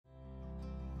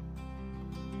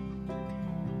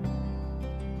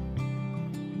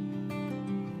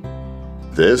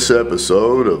This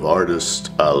episode of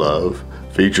Artists I Love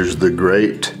features the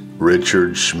great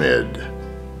Richard Schmid.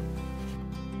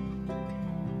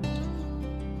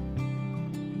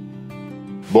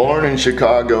 Born in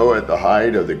Chicago at the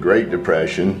height of the Great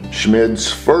Depression,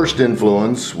 Schmid's first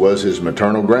influence was his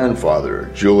maternal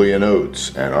grandfather, Julian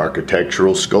Oates, an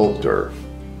architectural sculptor.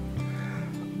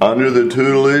 Under the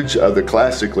tutelage of the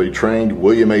classically trained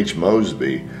William H.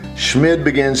 Mosby, Schmid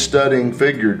began studying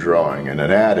figure drawing and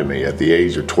anatomy at the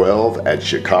age of 12 at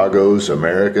Chicago's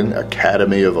American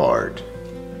Academy of Art.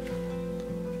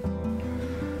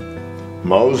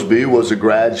 Mosby was a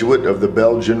graduate of the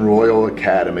Belgian Royal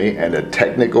Academy and a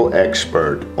technical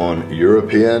expert on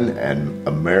European and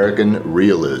American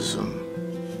realism.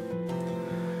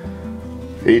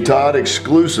 He taught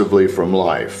exclusively from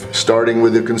life, starting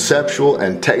with the conceptual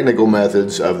and technical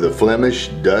methods of the Flemish,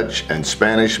 Dutch, and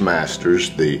Spanish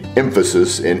masters, the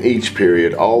emphasis in each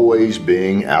period always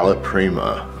being alla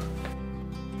prima.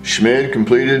 Schmid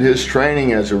completed his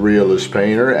training as a realist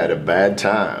painter at a bad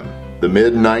time, the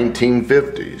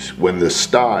mid-1950s, when the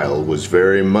style was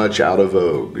very much out of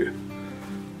vogue.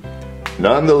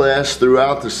 Nonetheless,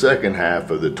 throughout the second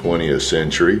half of the 20th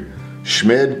century,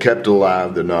 Schmid kept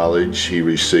alive the knowledge he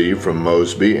received from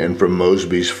Mosby and from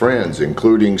Mosby's friends,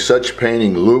 including such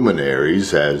painting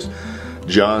luminaries as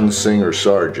John Singer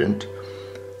Sargent,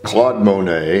 Claude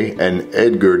Monet, and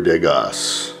Edgar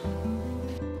Degas.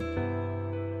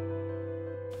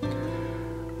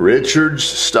 Richard's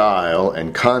style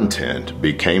and content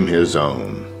became his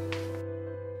own.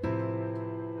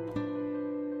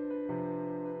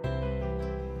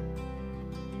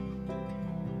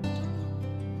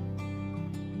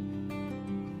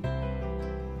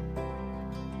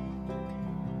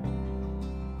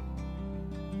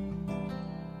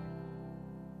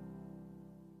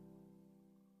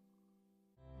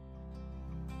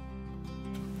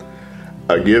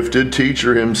 A gifted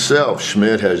teacher himself,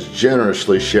 Schmid has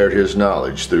generously shared his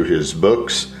knowledge through his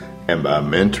books and by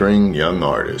mentoring young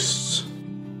artists.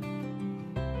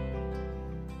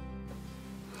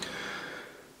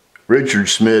 Richard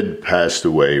Schmid passed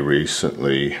away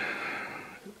recently,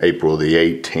 April the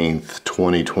 18th,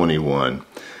 2021,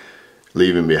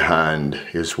 leaving behind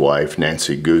his wife,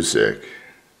 Nancy Guzik.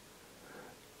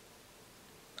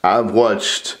 I've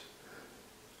watched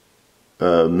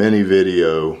many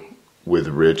videos with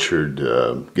Richard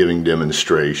giving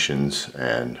demonstrations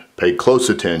and paid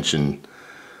close attention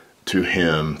to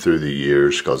him through the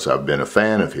years because I've been a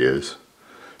fan of his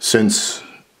since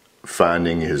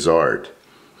finding his art.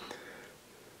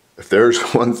 If there's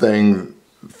one thing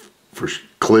for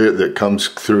clear that comes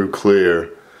through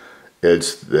clear,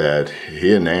 it's that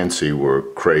he and Nancy were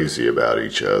crazy about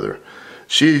each other.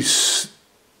 She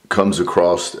comes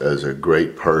across as a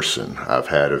great person. I've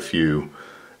had a few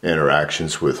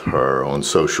interactions with her on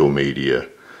social media.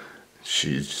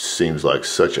 She seems like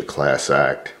such a class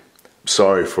act.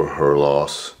 Sorry for her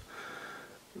loss,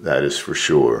 that is for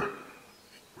sure.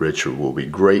 Richard will be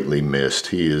greatly missed.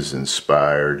 He has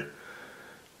inspired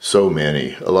so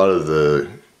many. A lot of the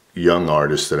young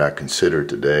artists that I consider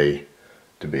today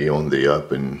to be on the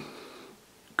up and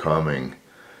coming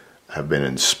have been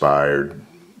inspired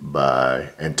by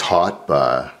and taught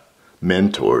by,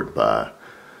 mentored by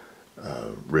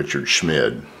Richard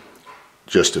Schmid.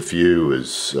 Just a few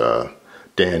is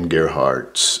Dan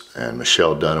Gerhardt and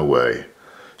Michelle Dunaway,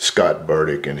 Scott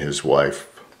Burdick and his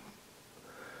wife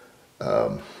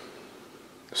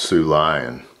Sue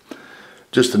Lyon,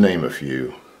 just to name a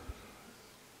few.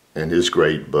 And his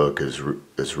great book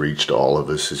has reached all of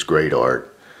us, his great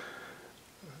art.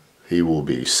 He will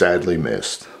be sadly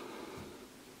missed.